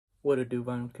What a do,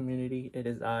 vinyl community? It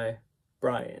is I,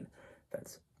 Brian.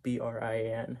 That's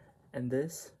Brian. And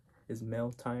this is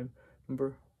mail time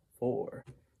number 4.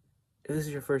 If this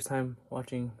is your first time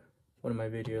watching one of my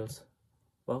videos,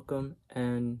 welcome.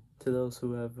 And to those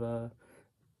who have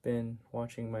been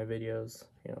watching my videos,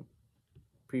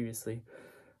 previously,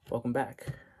 welcome back.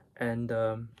 And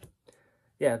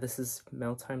yeah, this is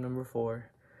mail time number 4.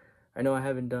 I know I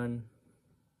haven't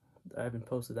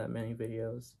posted that many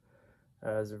videos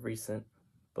as of recent,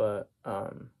 but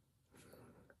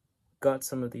got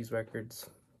some of these records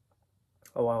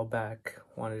a while back,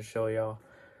 wanted to show y'all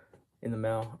in the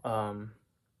mail.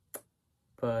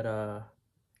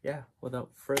 Yeah,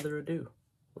 without further ado,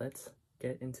 let's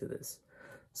get into this.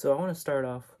 So I want to start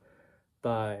off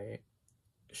by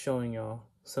showing y'all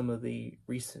some of the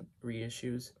recent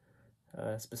reissues,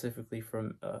 specifically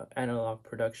from Analog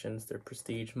Productions, their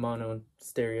Prestige Mono and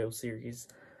Stereo series.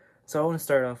 So I want to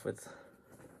start off with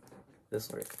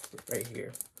this right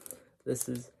here. This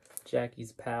is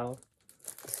Jackie's Pal.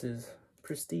 This is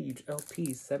Prestige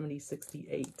LP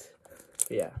 7068.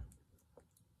 Yeah,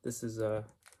 this is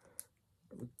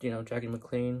Jackie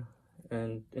McLean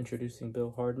and introducing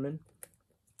Bill Hardman,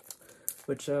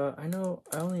 which I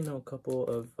only know a couple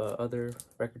of other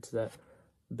records that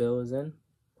Bill is in.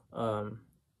 I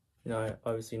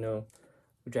obviously know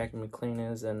who Jackie McLean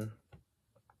is and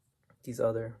these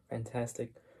other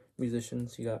fantastic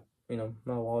musicians. You got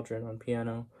Mel Waldron on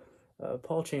piano,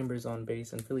 Paul Chambers on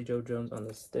bass, and Philly Joe Jones on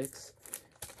the sticks.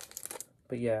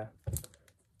 But yeah,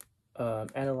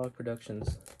 Analog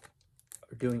Productions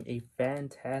are doing a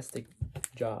fantastic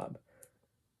job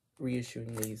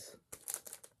reissuing these,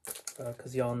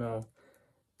 because y'all know,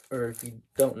 or if you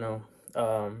don't know,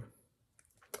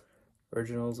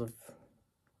 originals of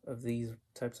these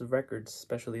types of records,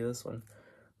 especially this one,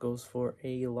 goes for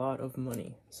a lot of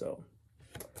money. So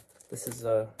this is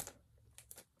a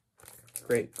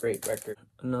great record.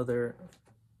 Another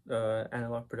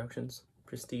Analog Productions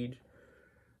Prestige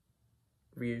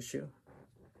reissue.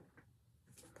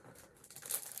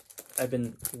 I've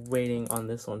been waiting on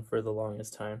this one for the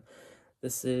longest time.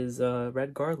 This is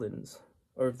Red Garlands,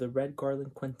 or the Red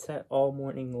Garland Quintet, All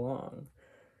Morning Long.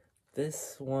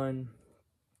 This one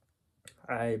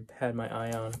I had my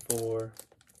eye on for,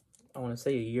 I want to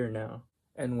say, a year now.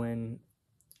 And when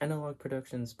Analog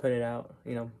Productions put it out,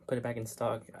 put it back in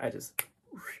stock, I just,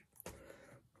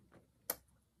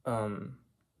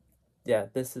 yeah,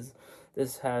 this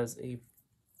has a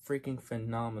freaking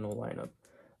phenomenal lineup.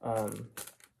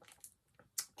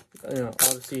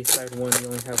 Obviously side 1 you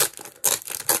only have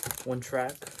 1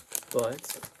 track,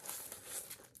 but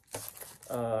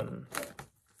and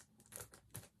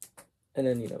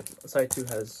then side 2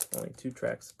 has only 2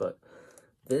 tracks, but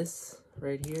this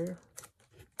right here,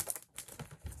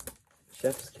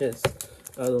 Chef's Kiss.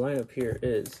 The lineup here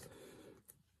is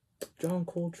John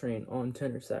Coltrane on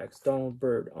tenor sax, Donald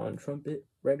Byrd on trumpet,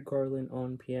 Red Garland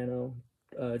on piano,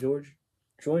 George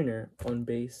Joyner on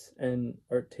bass, and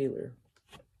Art Taylor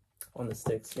on the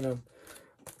sticks.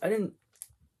 I didn't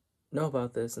know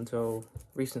about this until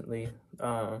recently.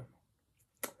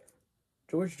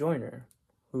 George Joyner,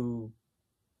 who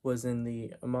was in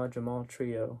the Ahmad Jamal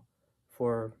trio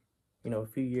for a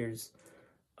few years,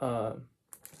 I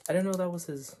didn't know that was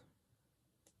his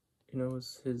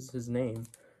his name,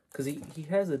 because he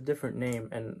has a different name,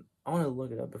 and I want to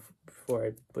look it up before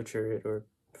I butcher it, or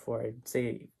before I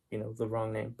say the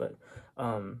wrong name. But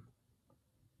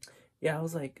yeah, I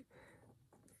was like,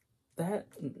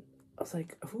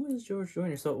 who is George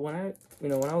Joyner? So when I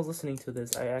was listening to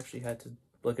this, I actually had to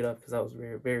look it up because I was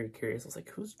very, very curious. I was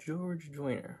like, who's George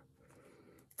Joyner?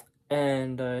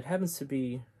 And it happens to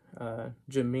be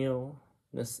Jamil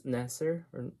Nasser,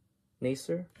 or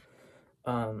Nasser.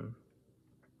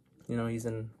 He's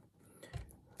in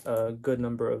a good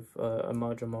number of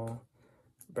Ahmad Jamal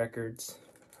records.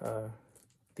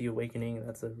 The Awakening,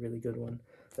 that's a really good one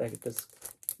that just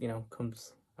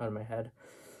comes out of my head.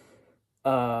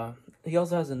 He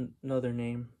also has another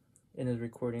name in his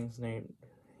recordings.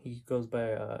 He goes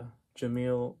by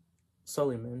Jamil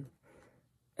Suleiman,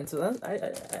 and so that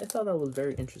I thought that was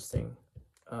very interesting,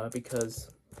 because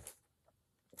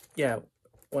yeah,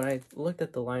 when I looked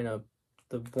at the lineup,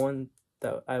 the one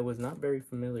that I was not very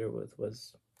familiar with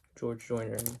was George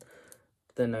Joyner, and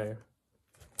then I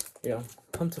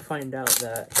come to find out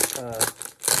that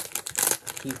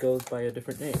he goes by a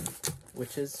different name,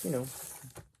 which is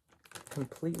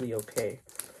completely okay.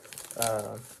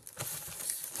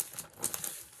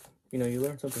 You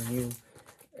learn something new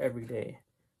every day,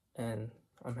 and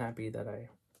I'm happy that I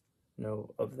know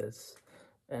of this.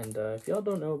 And if y'all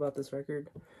don't know about this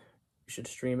record, you should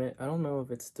stream it. I don't know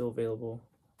if it's still available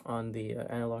on the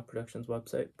Analog Productions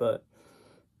website, but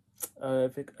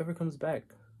if it ever comes back,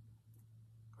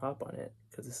 hop on it,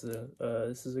 because this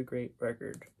is a great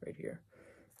record right here,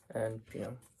 and you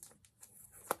know,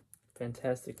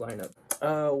 fantastic lineup.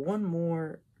 One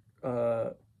more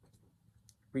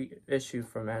reissue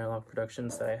from Analog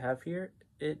Productions that I have here,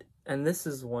 and this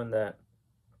is one that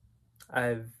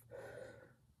I've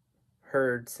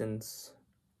heard since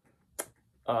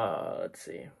let's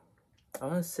see, I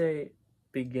want to say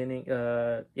beginning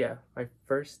yeah, my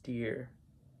first year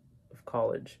of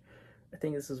college. I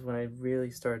think this is when I really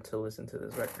started to listen to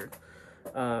this record.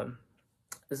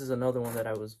 This is another one that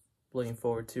I was looking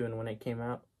forward to, and when it came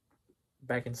out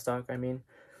back in stock, I mean,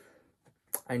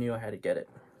 I knew I had to get it.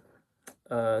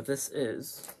 This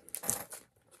is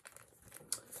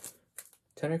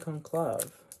Tenor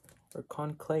Conclave, or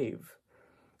Conclave.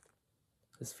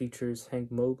 This features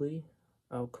Hank Mobley,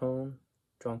 Al Cohn,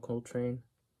 John Coltrane,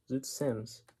 Zoot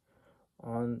Sims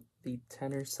on the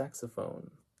tenor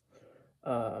saxophone.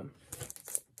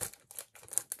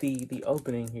 The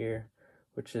opening here,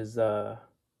 which is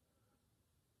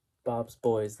Bob's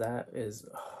Boys, this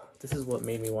is what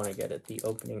made me want to get it. The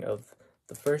opening of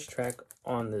the first track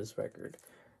on this record.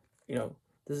 You know,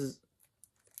 this is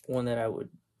one that I would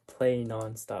play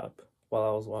nonstop while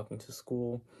I was walking to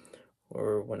school,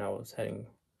 or when I was heading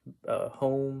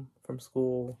home from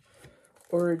school,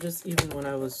 or just even when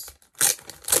I was,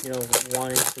 you know,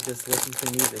 wanting to just listen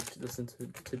to music, listen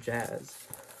to jazz.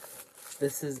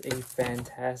 This is a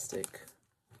fantastic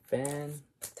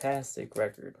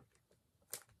record.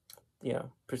 You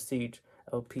know, Prestige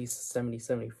LP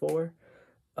 7074.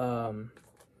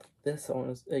 This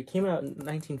one it came out in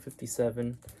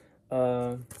 1957.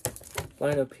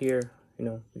 Lineup here, you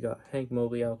know, we got Hank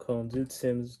Mobley, Al Cohn, Zoot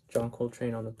Sims, John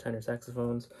Coltrane on the tenor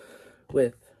saxophones,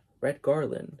 with Rhett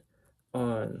Garland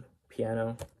on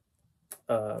piano,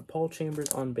 Paul Chambers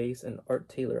on bass, and Art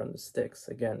Taylor on the sticks.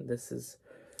 Again, this is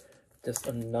just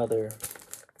another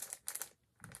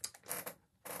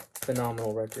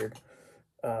phenomenal record.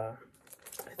 I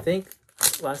think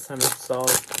last time I saw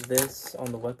this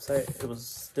on the website, it was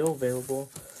still available,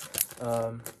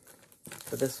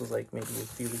 but this was like maybe a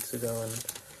few weeks ago, and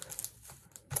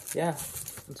yeah,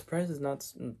 I'm surprised it's not,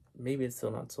 maybe it's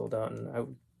still not sold out,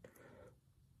 and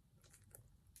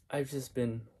I've just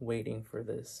been waiting for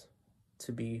this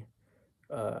to be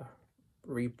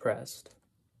repressed,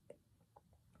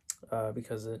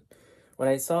 because when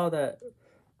I saw that,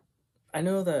 I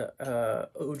know that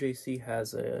OJC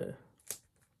has a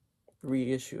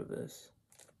reissue of this,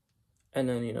 and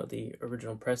then, you know, the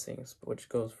original pressings, which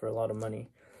goes for a lot of money.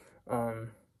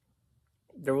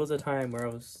 There was a time where I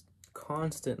was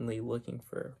constantly looking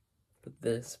for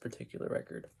this particular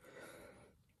record,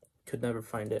 could never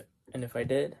find it, and if I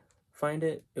did find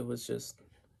it, it was just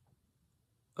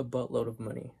a buttload of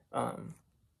money. But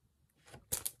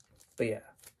yeah,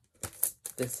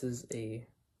 this is a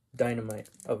dynamite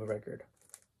of a record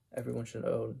everyone should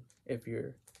own if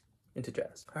you're into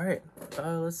jazz. All right,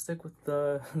 let's stick with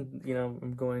the, you know,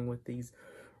 I'm going with these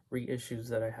reissues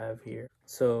that I have here.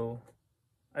 So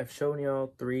I've shown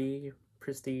y'all 3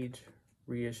 Prestige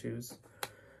reissues.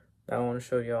 Now I want to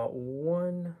show y'all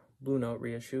one Blue Note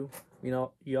reissue. You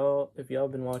know, y'all, if y'all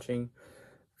been watching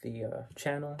the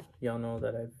channel, y'all know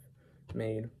that I've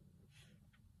made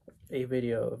a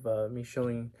video of me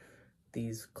showing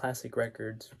these classic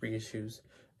records reissues,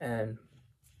 and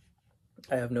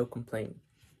I have no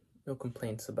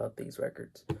complaints about these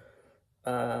records.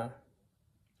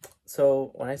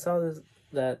 So when I saw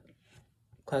that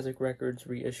Classic Records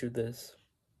reissued this,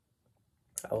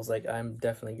 I was like, I'm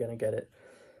definitely gonna get it.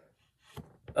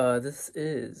 This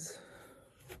is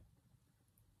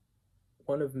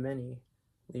one of many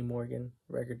Lee Morgan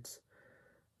records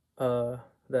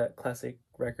that Classic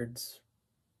Records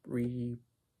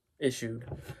reissued.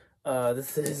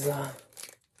 This is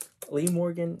Lee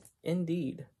Morgan,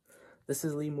 indeed. This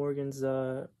is Lee Morgan's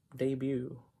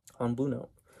debut on Blue Note.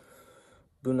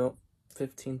 Blue Note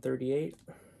 1538.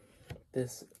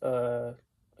 This,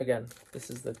 again, this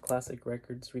is the Classic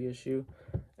Records reissue,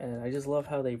 and I just love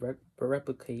how they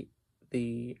replicate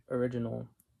the original,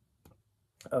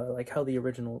 like how the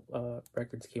original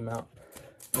records came out,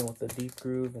 you know, with the deep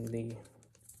groove and the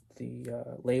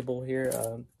label here.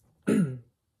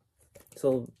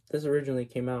 So this originally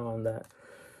came out on that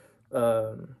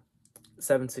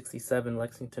 767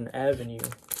 Lexington Avenue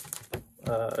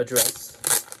address.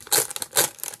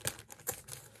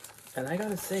 And I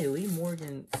gotta say, Lee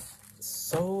Morgan,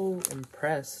 so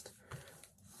impressed.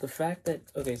 The fact that,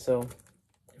 okay, so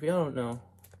if y'all don't know,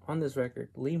 on this record,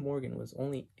 Lee Morgan was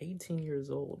only 18 years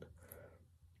old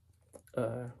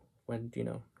when, you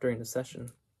know, during the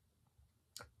session.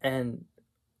 And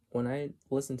when I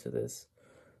listened to this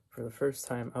for the first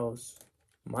time, I was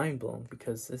mind blown,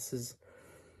 because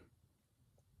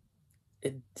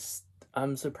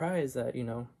I'm surprised that,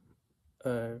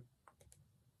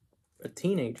 a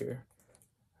teenager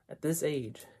at this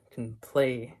age can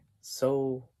play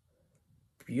so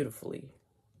beautifully,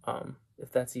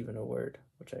 if that's even a word,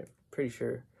 which I'm pretty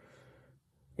sure.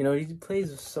 He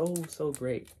plays so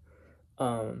great.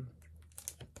 And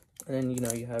then,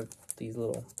 you have these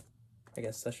little, I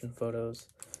guess, session photos.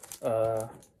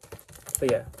 But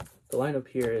yeah, the lineup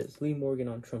here is Lee Morgan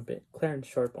on trumpet, Clarence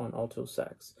Sharp on alto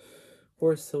sax,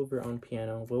 Horace Silver on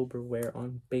piano, Wilbur Ware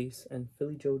on bass, and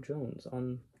Philly Joe Jones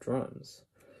on drums.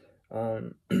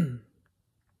 Can't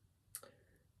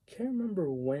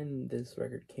remember when this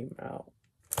record came out.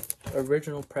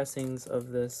 Original pressings of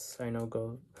this,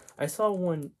 I saw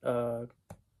one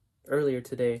earlier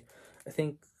today. I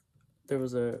think there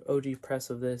was a OG press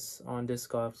of this on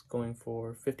Discogs going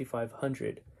for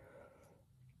 $5,500.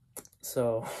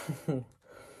 So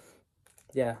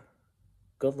yeah,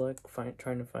 good luck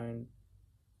trying to find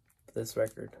this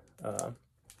record.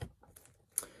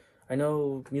 I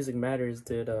know Music Matters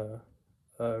did a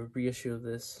reissue of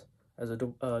this as a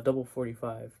double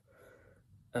 45.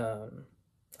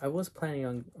 I was planning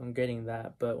on getting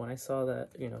that, but when I saw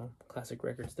that, Classic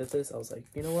Records did this, I was like,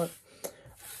 you know what?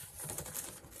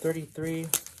 33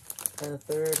 and a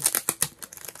third.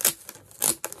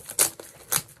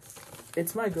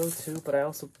 It's my go-to, but I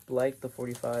also like the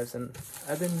 45s, and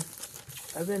I've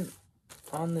been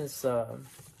on this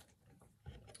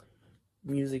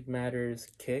Music Matters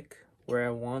kick where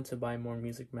I want to buy more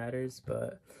Music Matters,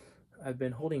 but I've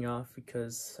been holding off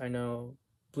because I know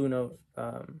Blue Note,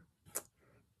 the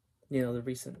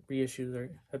recent reissues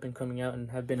have been coming out and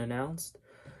have been announced.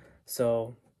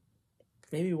 So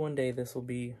maybe one day this will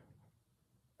be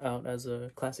out as a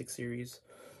classic series.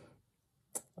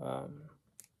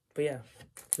 But yeah,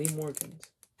 Lee Morgan's,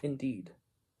 indeed.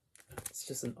 It's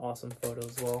just an awesome photo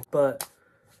as well. But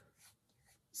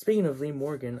speaking of Lee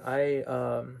Morgan, I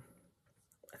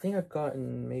think I've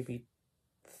gotten maybe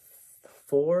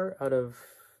 4 out of,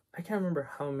 I can't remember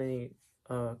how many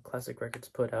Classic Records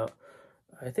put out.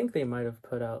 I think they might have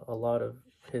put out a lot of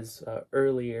his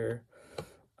earlier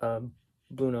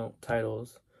Blue Note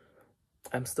titles.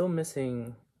 I'm still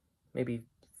missing maybe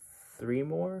 3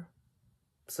 more.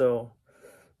 So,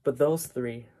 but those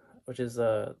 3, which is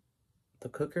The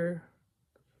Cooker,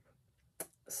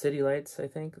 City Lights, I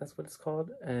think that's what it's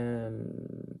called,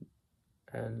 and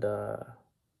I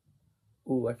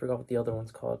forgot what the other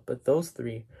one's called, but those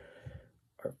 3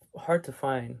 are hard to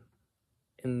find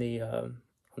in the on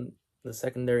the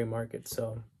secondary market.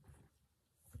 So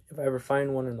if I ever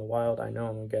find one in the wild, I know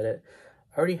I'm gonna get it.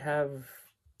 I already have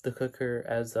The Cooker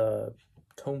as a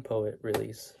Tone Poet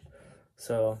release,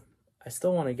 so I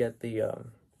still want to get the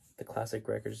Classic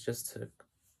Records just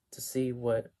to see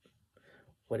what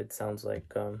it sounds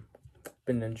like.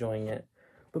 Been enjoying it.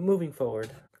 But moving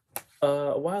forward,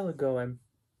 a while ago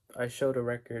I showed a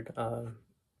record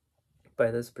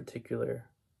by this particular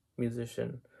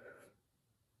musician.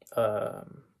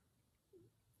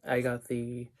 I got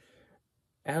the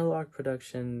Analog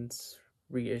Productions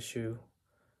reissue,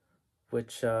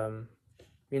 which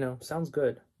sounds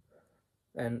good.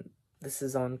 And this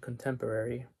is on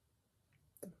Contemporary.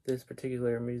 This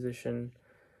particular musician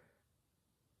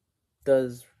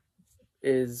is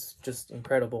just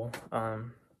incredible.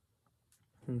 I'm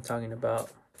talking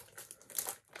about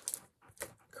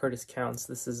Curtis Counts.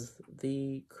 This is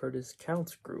the Curtis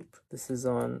Counts group. This is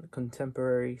on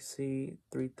Contemporary C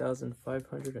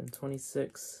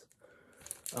 3526.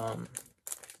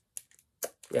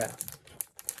 Yeah.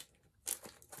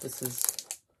 This is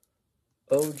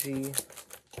OG.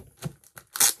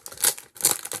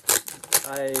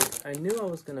 I knew I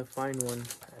was gonna find one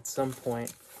at some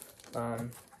point.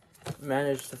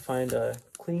 Managed to find a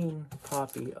clean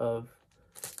copy of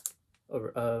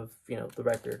the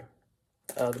record.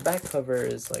 The back cover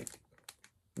is like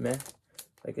meh,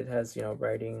 like it has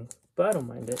writing, but I don't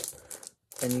mind it.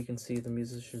 And you can see the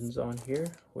musicians on here,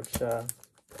 which the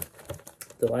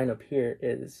lineup here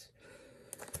is.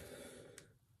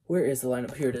 Where is the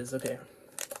lineup? Here it is. Okay.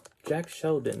 Jack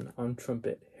Sheldon on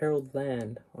trumpet, Harold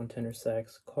Land on tenor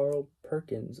sax, Carl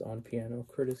Perkins on piano,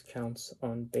 Curtis Counts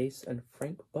on bass, and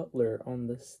Frank Butler on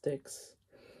the sticks.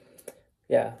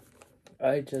 Yeah,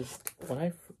 when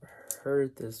I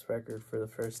heard this record for the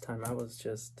first time, I was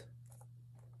just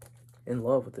in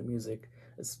love with the music,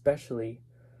 especially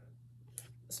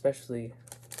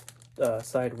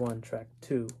side 1, track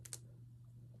 2,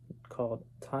 called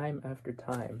Time After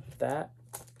Time.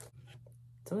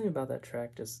 Something about that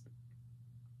track just,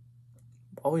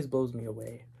 always blows me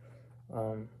away.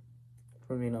 From,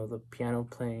 you know, the piano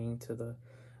playing to the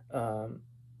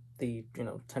you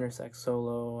know, tenor sax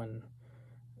solo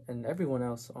and everyone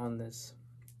else on this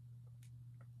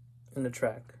in the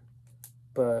track,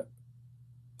 but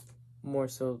more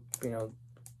so, you know,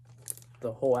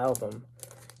 the whole album.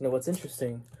 You know, what's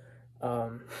interesting,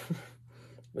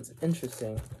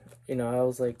 you know, I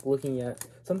was like looking at,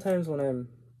 sometimes when I'm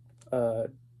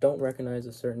don't recognize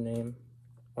a certain name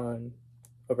on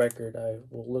a record, I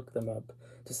will look them up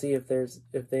to see if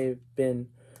they've been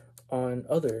on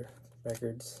other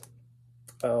records.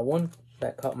 One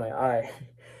that caught my eye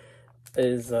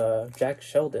is Jack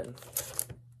Sheldon.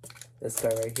 This guy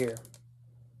right here.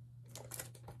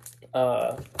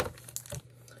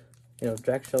 You know,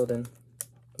 Jack Sheldon,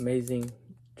 amazing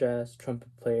jazz trumpet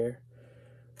player,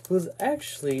 who's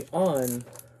actually on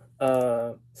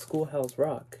Schoolhouse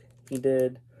Rock. He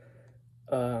did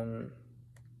I'm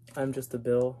Just a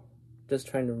Bill. Just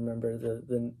trying to remember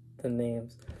the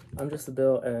names. I'm Just a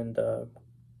Bill and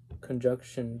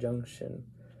Conjunction Junction.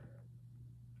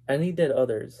 And he did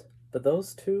others. But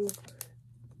those two,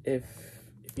 if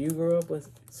you grew up with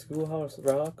Schoolhouse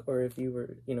Rock, or if you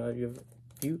were, you know, if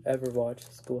you ever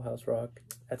watched Schoolhouse Rock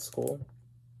at school,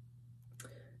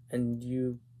 and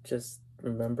you just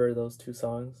remember those two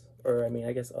songs, or I mean,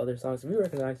 I guess other songs, if you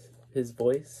recognize his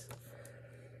voice,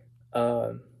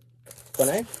 when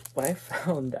I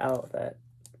found out that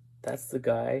that's the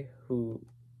guy who,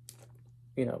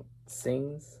 you know,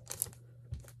 sings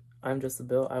I'm Just a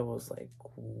Bill, I was like,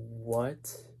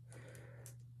 what?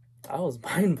 I was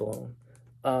mind blown.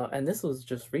 And this was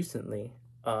just recently.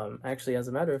 Actually, as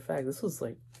a matter of fact, this was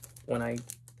like when I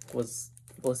was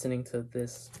listening to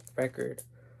this record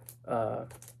on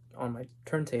my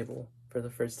turntable for the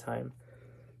first time.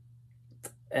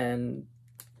 And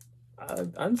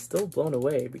I'm still blown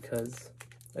away because,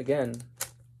 again,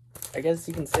 I guess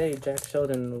you can say Jack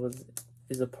Sheldon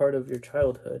is a part of your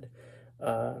childhood.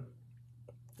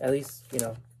 At least, you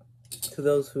know, to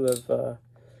those who have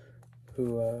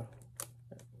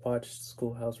watched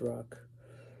Schoolhouse Rock,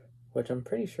 which I'm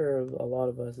pretty sure a lot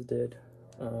of us did.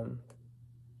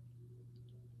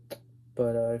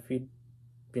 But if you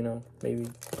know, maybe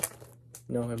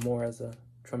know him more as a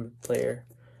trumpet player.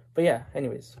 But yeah,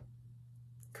 anyways,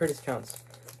 Curtis Counts.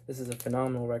 This is a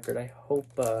phenomenal record. I hope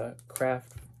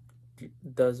Kraft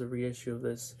does a reissue of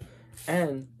this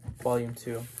and Volume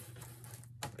 2,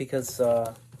 because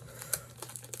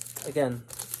again,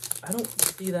 I don't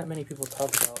see that many people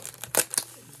talk about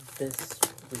this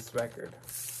record.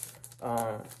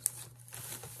 I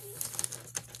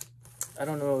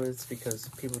don't know if it's because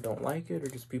people don't like it or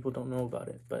just people don't know about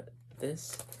it, but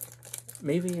this,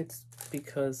 maybe it's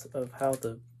because of how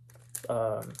the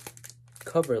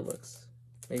cover looks.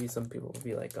 Maybe some people will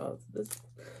be like, oh, this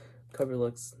cover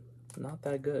looks not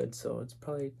that good, so it's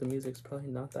probably, the music's probably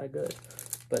not that good.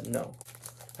 But no,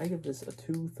 I give this a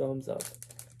 2 thumbs up.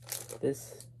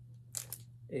 This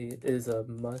is a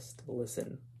must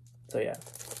listen. So yeah,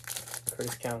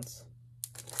 Curtis Counts.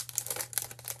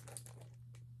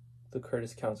 The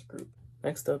Curtis Counts Group.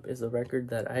 Next up is a record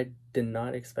that I did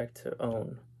not expect to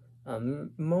own.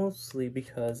 Mostly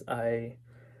because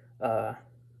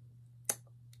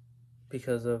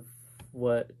because of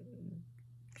what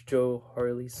Joe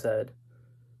Harley said.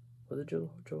 Was it Joe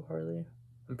Harley?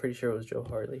 I'm pretty sure it was Joe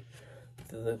Harley,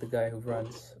 the guy who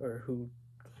runs, or who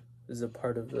is a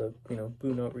part of the, you know,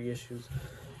 Blue Note reissues.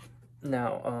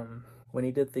 Now, when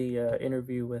he did the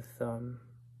interview with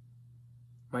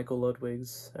Michael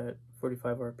Ludwig's at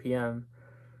 45 RPM,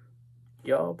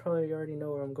 y'all probably already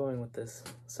know where I'm going with this.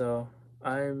 So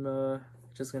I'm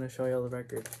just gonna show y'all the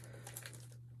record.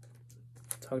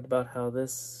 Talked about how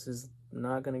this is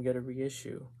not gonna get a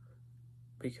reissue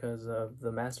because of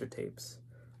the master tapes.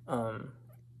 Can't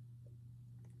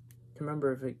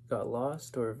remember if it got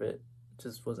lost or if it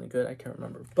just wasn't good. I can't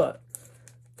remember. But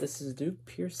this is Duke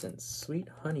Pearson's Sweet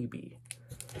Honeybee.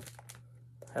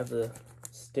 I have the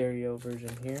stereo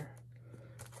version here.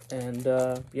 And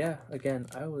yeah, again,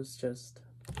 I was just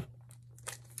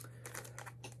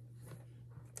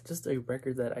a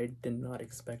record that I did not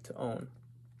expect to own,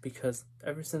 because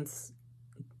ever since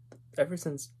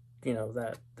you know,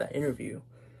 that interview,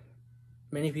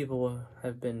 many people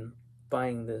have been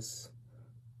buying this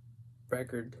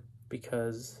record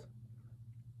because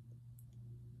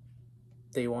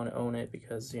they want to own it,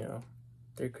 because, you know,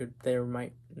 there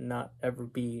might not ever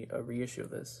be a reissue of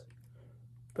this.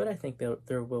 But I think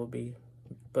there will be.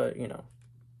 But, you know,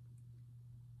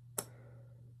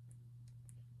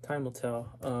 time will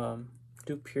tell.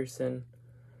 Duke Pearson,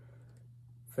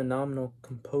 phenomenal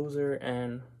composer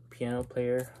and piano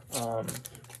player.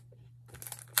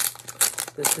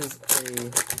 This is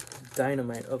a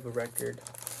dynamite of a record.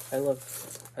 I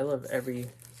love every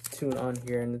tune on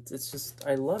here, and it's just,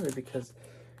 I love it because,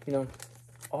 you know,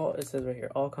 all it says right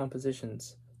here, all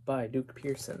compositions by Duke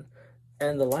Pearson,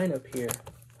 and the lineup here,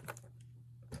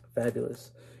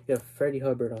 fabulous. You have Freddie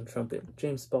Hubbard on trumpet,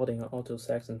 James Spaulding on alto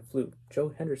sax and flute,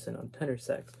 Joe Henderson on tenor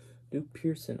sax, Duke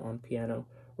Pearson on piano,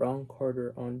 Ron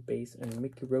Carter on bass, and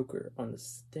Mickey Roker on the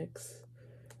sticks.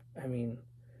 I mean,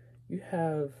 you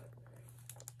have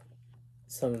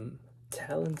some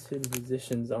talented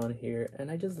musicians on here, and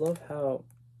I just love how,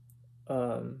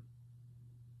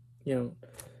 you know,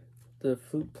 the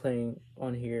flute playing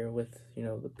on here with, you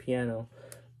know, the piano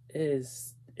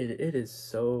is, it is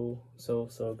so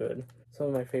good. Some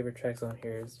of my favorite tracks on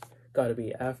here is gotta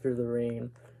be After the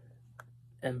Rain,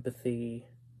 Empathy,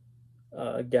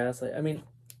 Gaslight. I mean,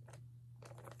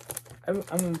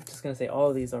 I'm just gonna say all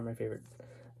of these are my favorite.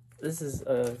 This is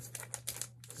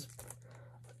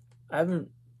I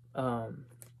haven't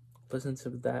listened to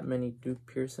that many Duke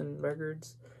Pearson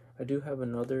records. I do have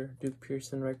another Duke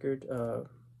Pearson record.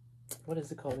 What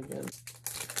is it called again?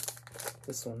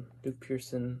 This one, Duke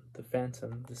Pearson, The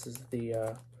Phantom. This is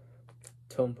the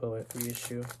Tone Poet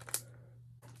reissue.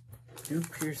 Duke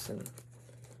Pearson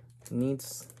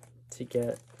needs to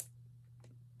get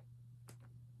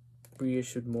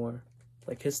reissued more.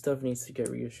 Like, his stuff needs to get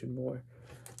reissued more.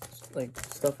 Like,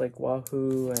 stuff like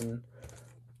Wahoo, and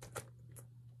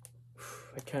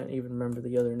I can't even remember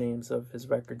the other names of his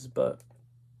records, but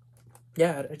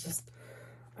yeah,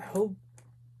 I hope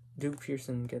Duke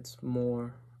Pearson gets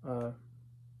more,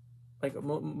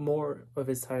 more of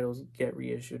his titles get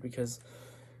reissued, because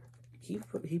he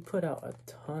put out a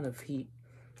ton of heat,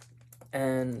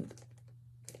 and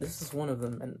this is one of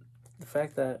them. And the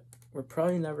fact that we're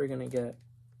probably never gonna get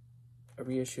a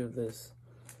reissue of this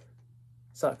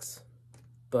sucks,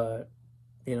 but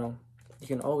you know, you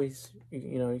can always,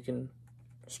 you know, you can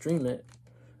stream it,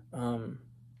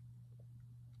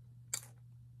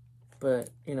 but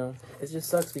you know, it just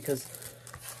sucks because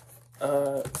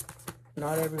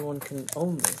not everyone can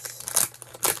own this.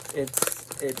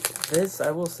 This,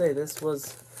 I will say, this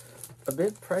was a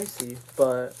bit pricey,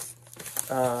 but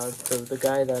the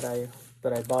guy that I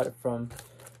bought it from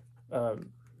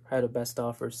had a best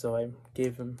offer, so I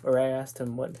gave him, or I asked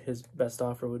him what his best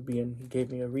offer would be, and he gave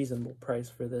me a reasonable price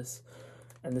for this.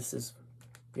 And this is,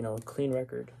 you know, a clean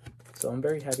record, so I'm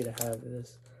very happy to have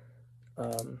this.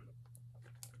 I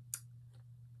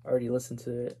already listened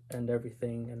to it and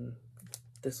everything, and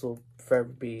this will forever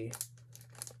be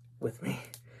with me,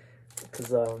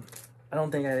 because I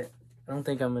don't think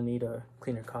I'm gonna need a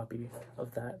cleaner copy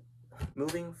of that.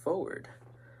 Moving forward,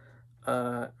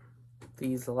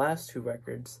 these last two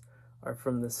records are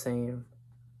from the same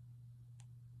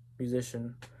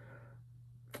musician.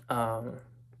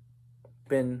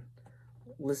 Been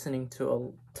listening to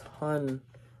a ton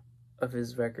of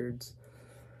his records,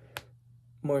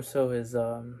 more so his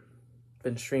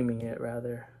been streaming it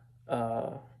rather.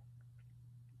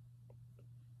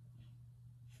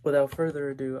 Without further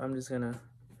ado, I'm just gonna,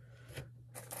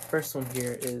 first one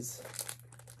here is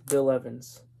Bill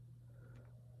Evans,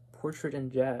 Portrait in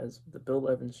Jazz, the Bill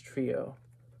Evans Trio.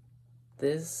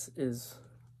 This is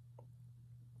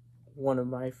one of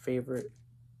my favorite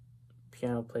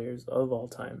piano players of all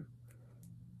time.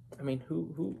 I mean,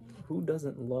 who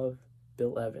doesn't love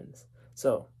Bill Evans?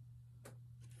 So,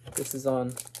 this is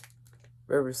on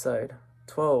Riverside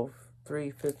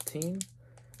 12/3/15,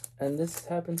 and this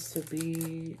happens to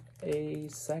be a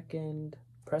second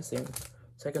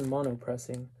mono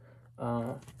pressing.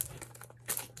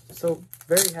 So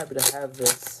very happy to have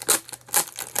this.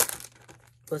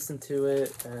 Listen to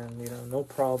it, and you know, no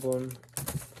problem.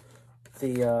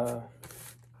 The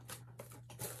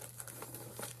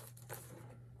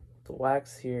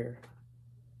wax here,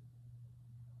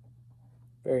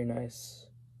 very nice.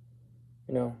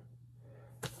 You know,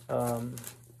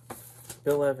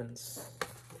 Bill Evans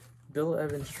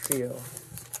Trio,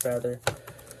 rather.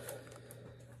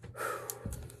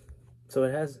 So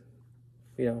it has,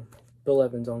 you know, Bill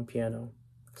Evans on piano,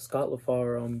 Scott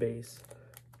LaFaro on bass,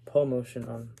 Paul Motion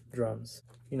on drums.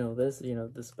 You know, this, you know,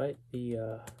 despite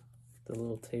the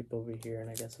little tape over here, and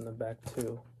I guess in the back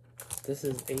too, this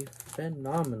is a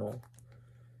phenomenal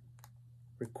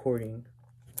recording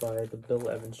by the Bill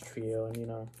Evans Trio. And you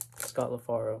know, Scott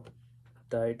LaFaro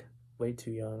died way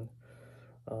too young.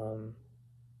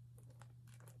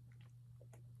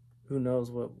 Who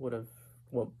knows what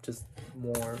just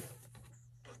more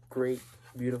great,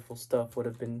 beautiful stuff would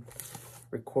have been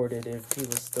recorded if he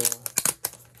was still,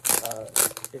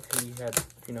 if he had,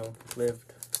 you know,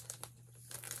 lived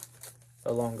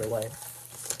a longer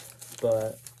life.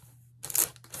 But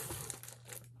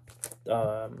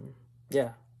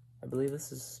Yeah, I believe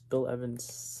this is Bill Evans'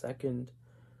 second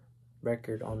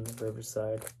record on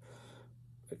Riverside.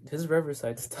 His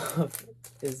Riverside stuff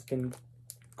has been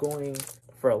going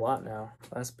for a lot now.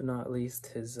 Last but not least,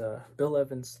 his Bill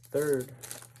Evans' third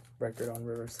record on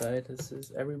Riverside. This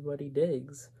is Everybody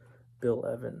Digs Bill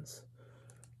Evans.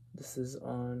 This is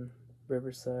on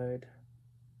Riverside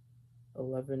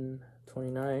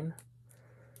 1129.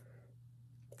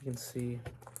 You can see,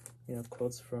 you know,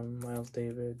 quotes from Miles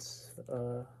Davis,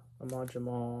 Ahmad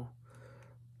Jamal,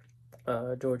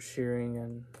 George Shearing,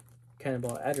 and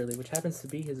Cannonball Adderley, which happens to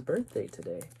be his birthday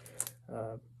today.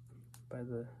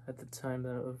 At the time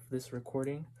of this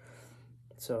recording,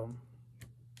 so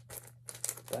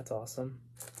that's awesome.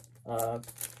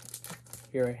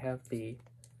 Here I have the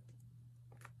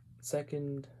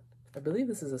second, I believe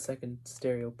this is a second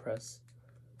stereo press.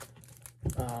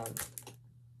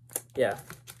 Yeah.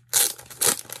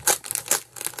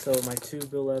 So my two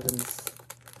Bill Evans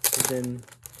have been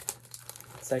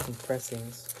second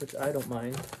pressings, which I don't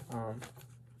mind.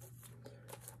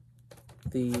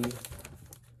 The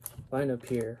lineup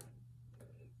here,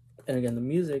 and again, the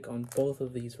music on both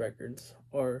of these records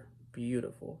are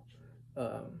beautiful.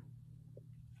 I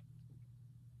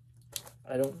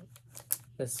don't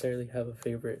necessarily have a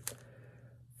favorite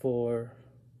for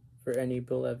any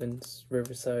Bill Evans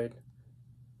Riverside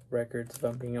records, if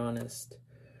I'm being honest.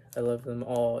 I love them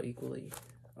all equally.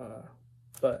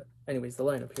 But anyways, the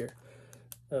lineup here.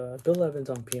 Bill Evans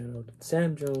on piano,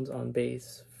 Sam Jones on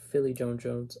bass, Philly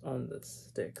Jones on the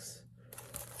sticks.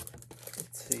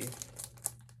 Let's see.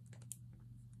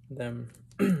 Them,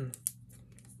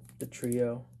 the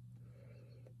trio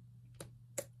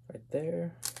right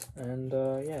there. And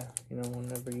yeah, you know,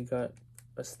 whenever you got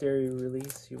a stereo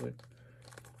release, you would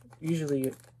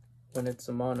usually, when it's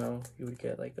a mono, you would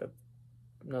get like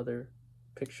another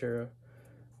picture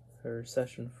or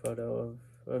session photo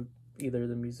of either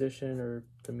the musician or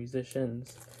the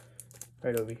musicians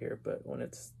right over here. But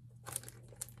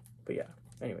yeah,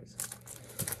 anyways,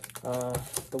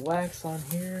 the wax on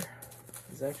here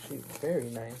is actually very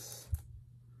nice.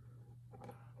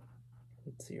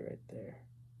 Let's see right there.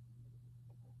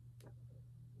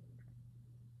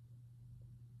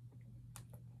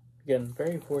 Again,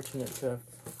 very fortunate to have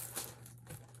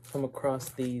come across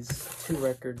these two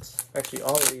records, actually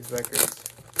all of these records,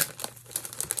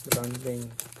 if I'm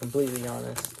being completely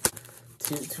honest.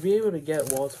 To be able to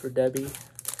get Waltz for Debbie,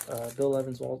 Bill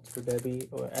Evans' Waltz for Debbie,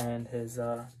 and his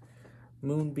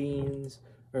Moonbeams,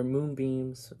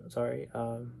 sorry,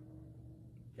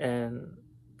 and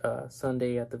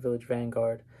Sunday at the Village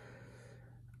Vanguard,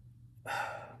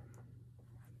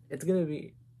 it's gonna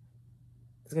be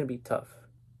tough,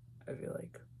 I feel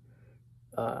like.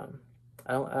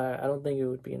 I don't think it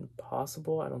would be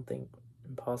impossible. I don't think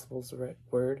impossible is the right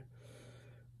word,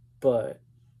 but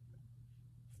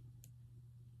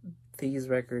these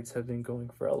records have been going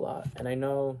for a lot, and I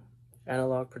know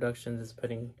Analog Productions is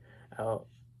putting out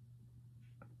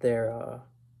their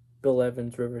Bill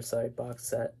Evans Riverside box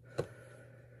set,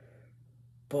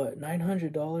 but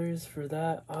 $900 for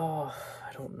that? Oh,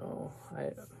 I don't know.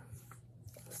 I'm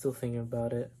still thinking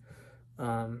about it.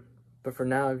 But for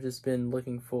now, I've just been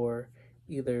looking for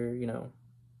either, you know,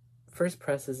 first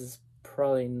presses is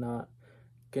probably not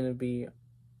gonna be,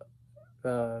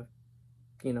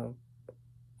 you know,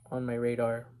 on my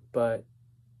radar, but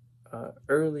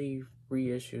early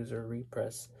reissues or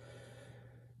repress,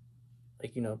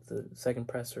 like, you know, the second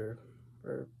press or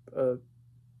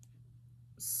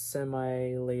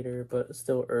semi later but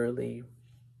still early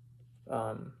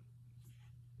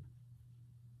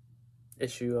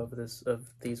issue of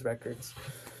these records,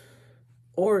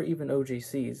 or even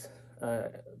OJCs,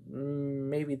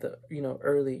 maybe the, you know,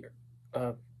 early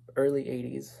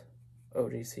 80s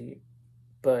OJC,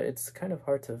 but it's kind of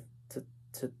hard to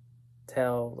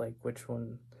tell like which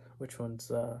ones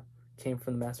came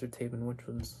from the master tape and which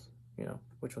ones, you know,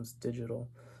 which one's digital.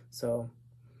 So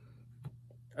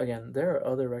again, there are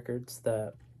other records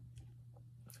that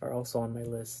are also on my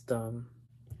list.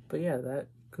 But yeah, that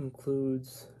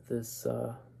concludes this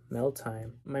mail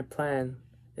time. My plan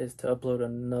is to upload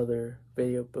another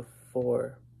video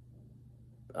before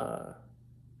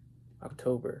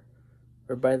October,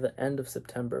 or by the end of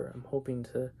September. I'm hoping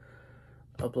to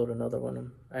upload another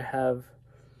one. I have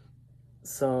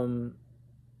some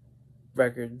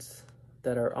records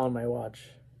that are on my watch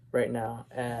right now,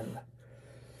 and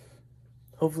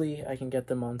hopefully I can get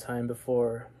them on time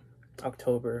before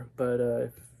October. But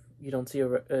if you don't see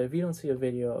a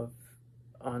video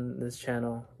on this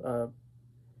channel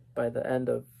by the end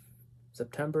of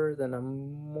September, then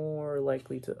I'm more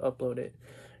likely to upload it,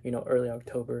 you know, early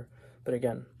October. But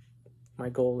again, my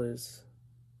goal is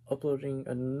uploading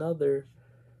another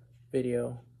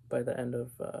video by the end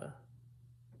of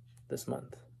this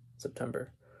month,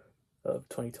 September of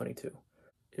 2022.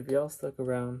 If y'all stuck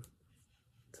around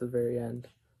to the very end,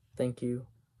 thank you.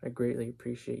 I greatly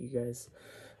appreciate you guys.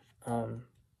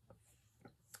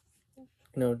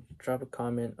 Drop a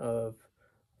comment of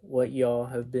what y'all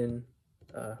have been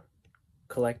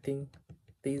collecting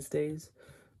these days.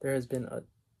 There has been a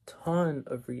ton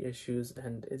of reissues,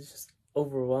 and it's just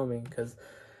overwhelming because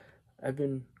I've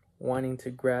been wanting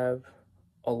to grab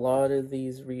a lot of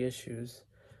these reissues,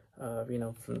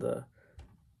 from the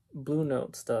Blue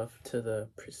Note stuff to the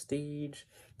Prestige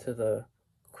to the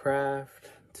Craft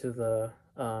to the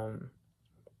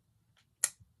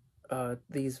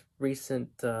these recent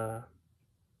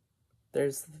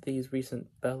there's these recent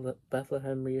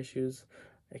Bethlehem reissues.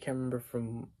 I can't remember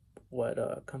from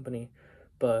what company,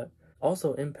 but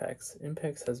also Impex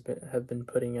have been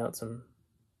putting out some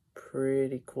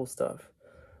pretty cool stuff.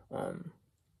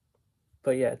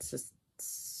 But yeah, it's just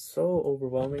so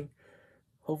overwhelming.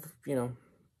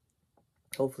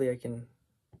 Hopefully I can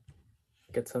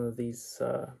get some of these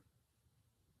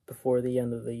before the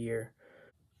end of the year.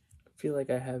 I feel like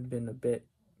I have been a bit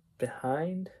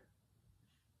behind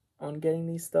on getting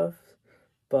these stuff,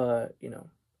 but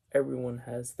everyone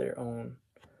has their own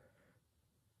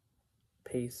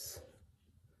pace.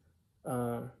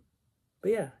 But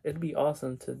yeah, it'd be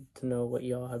awesome to know what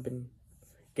y'all have been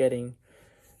getting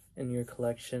in your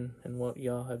collection and what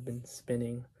y'all have been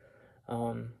spinning.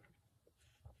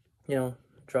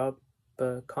 Drop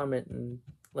a comment and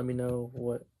let me know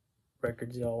what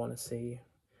records y'all want to see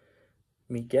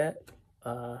me get.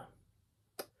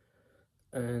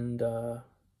 And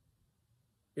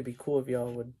it'd be cool if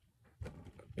y'all would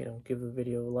give the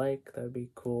video a like. That'd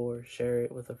be cool. Or share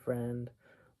it with a friend,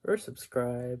 or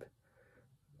subscribe.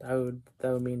 That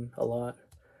would mean a lot.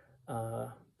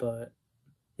 But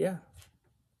yeah,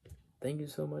 thank you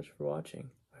so much for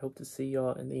watching. I hope to see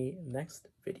y'all in the next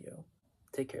video.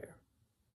 Take care.